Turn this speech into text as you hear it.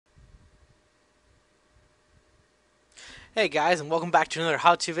Hey guys, and welcome back to another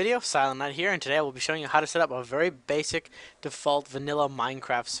how-to video. Silent Knight here, and today I will be showing you how to set up a very basic default vanilla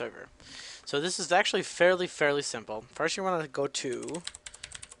Minecraft server. So this is actually fairly simple. First you want to go to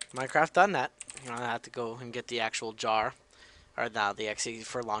minecraft.net. You want to have to go and get the actual jar, or now the exe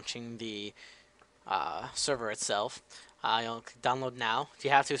for launching the server itself. You'll click download now. If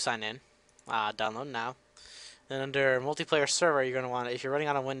you have to, sign in. Download now. Then under multiplayer server, you're going to want to, if you're running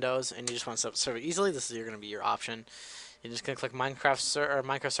on a Windows and you just want to set up server easily, this is going to be your option. You're just going to click Minecraft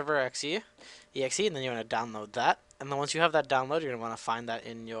server exe, and then you want to download that. And then once you have that download, you're going to want to find that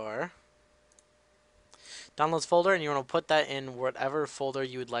in your downloads folder, and you want to put that in whatever folder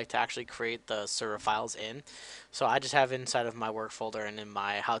you would like to actually create the server files in. So I just have inside of my work folder, and in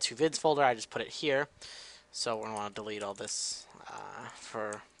my how to vids folder, I just put it here. So we're going to want to delete all this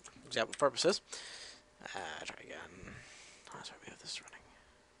for example purposes. Try again. Oh, sorry, we have this running.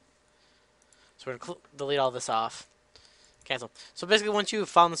 So we're going to delete all this off. Cancel. So basically, once you've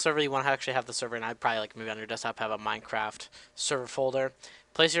found the server, you want to actually have the server, and I'd probably like maybe on your desktop have a Minecraft server folder.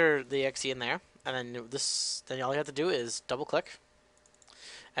 Place the exe in there, and then all you have to do is double click,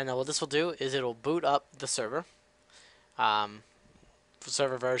 and then what this will do is it will boot up the server,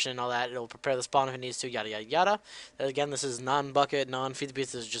 server version, all that. It'll prepare the spawn if it needs to, yada yada yada. And again, this is non-bucket, non-feed the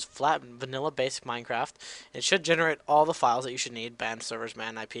beast. This is just flat vanilla basic Minecraft. It should generate all the files that you should need: banned servers,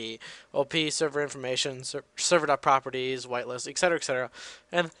 man IP, OP, server information, server.properties, whitelist, etc.,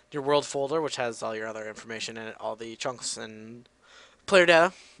 and your world folder, which has all your other information in it, all the chunks and player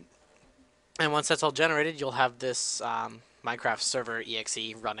data. And once that's all generated, you'll have this Minecraft server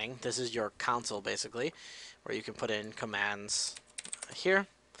exe running. This is your console basically, where you can put in commands here,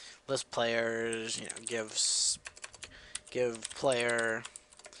 list players, give player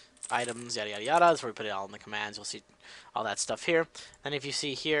items, yada yada yada. That's where we put it all in the commands. You'll see all that stuff here. And if you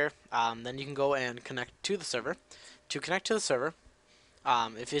see here, then you can go and connect to the server. To connect to the server,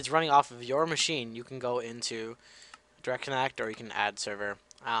 if it's running off of your machine, you can go into direct connect, or you can add server.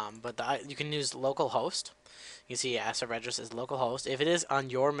 But you can use localhost. You can see server address is localhost. If it is on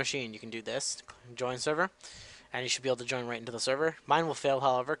your machine, you can do this: join server, and you should be able to join right into the server. Mine will fail,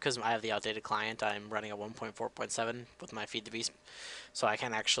 however, because I have the outdated client. I'm running a 1.4.7 with my Feed the Beast, so I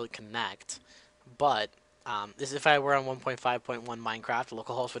can't actually connect. But this, if I were on 1.5.1 Minecraft,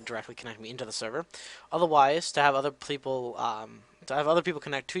 localhost would directly connect me into the server. Otherwise, to have other people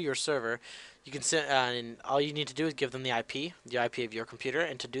connect to your server, you can sit, and all you need to do is give them the IP of your computer.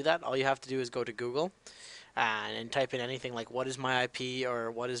 And to do that, all you have to do is go to Google and type in anything like "what is my IP"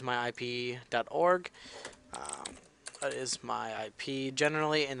 or "what is my IP.org." That is my IP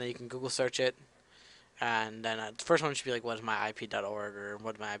generally, and then you can Google search it, and then the first one should be like "what is my IP.org" or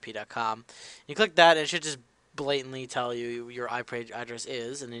 "what is my IP.com." You click that, and it should just blatantly tell you your IP address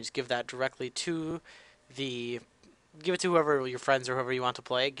is, and then just give that directly to give it to whoever, your friends or whoever you want to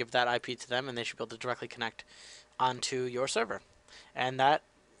play. Give that IP to them, and they should be able to directly connect onto your server. And that,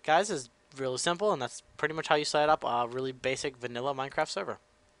 guys, is really simple, and that's pretty much how you set up a really basic vanilla Minecraft server.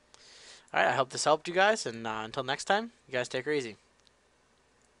 Alright, I hope this helped you guys, and until next time, you guys take her easy.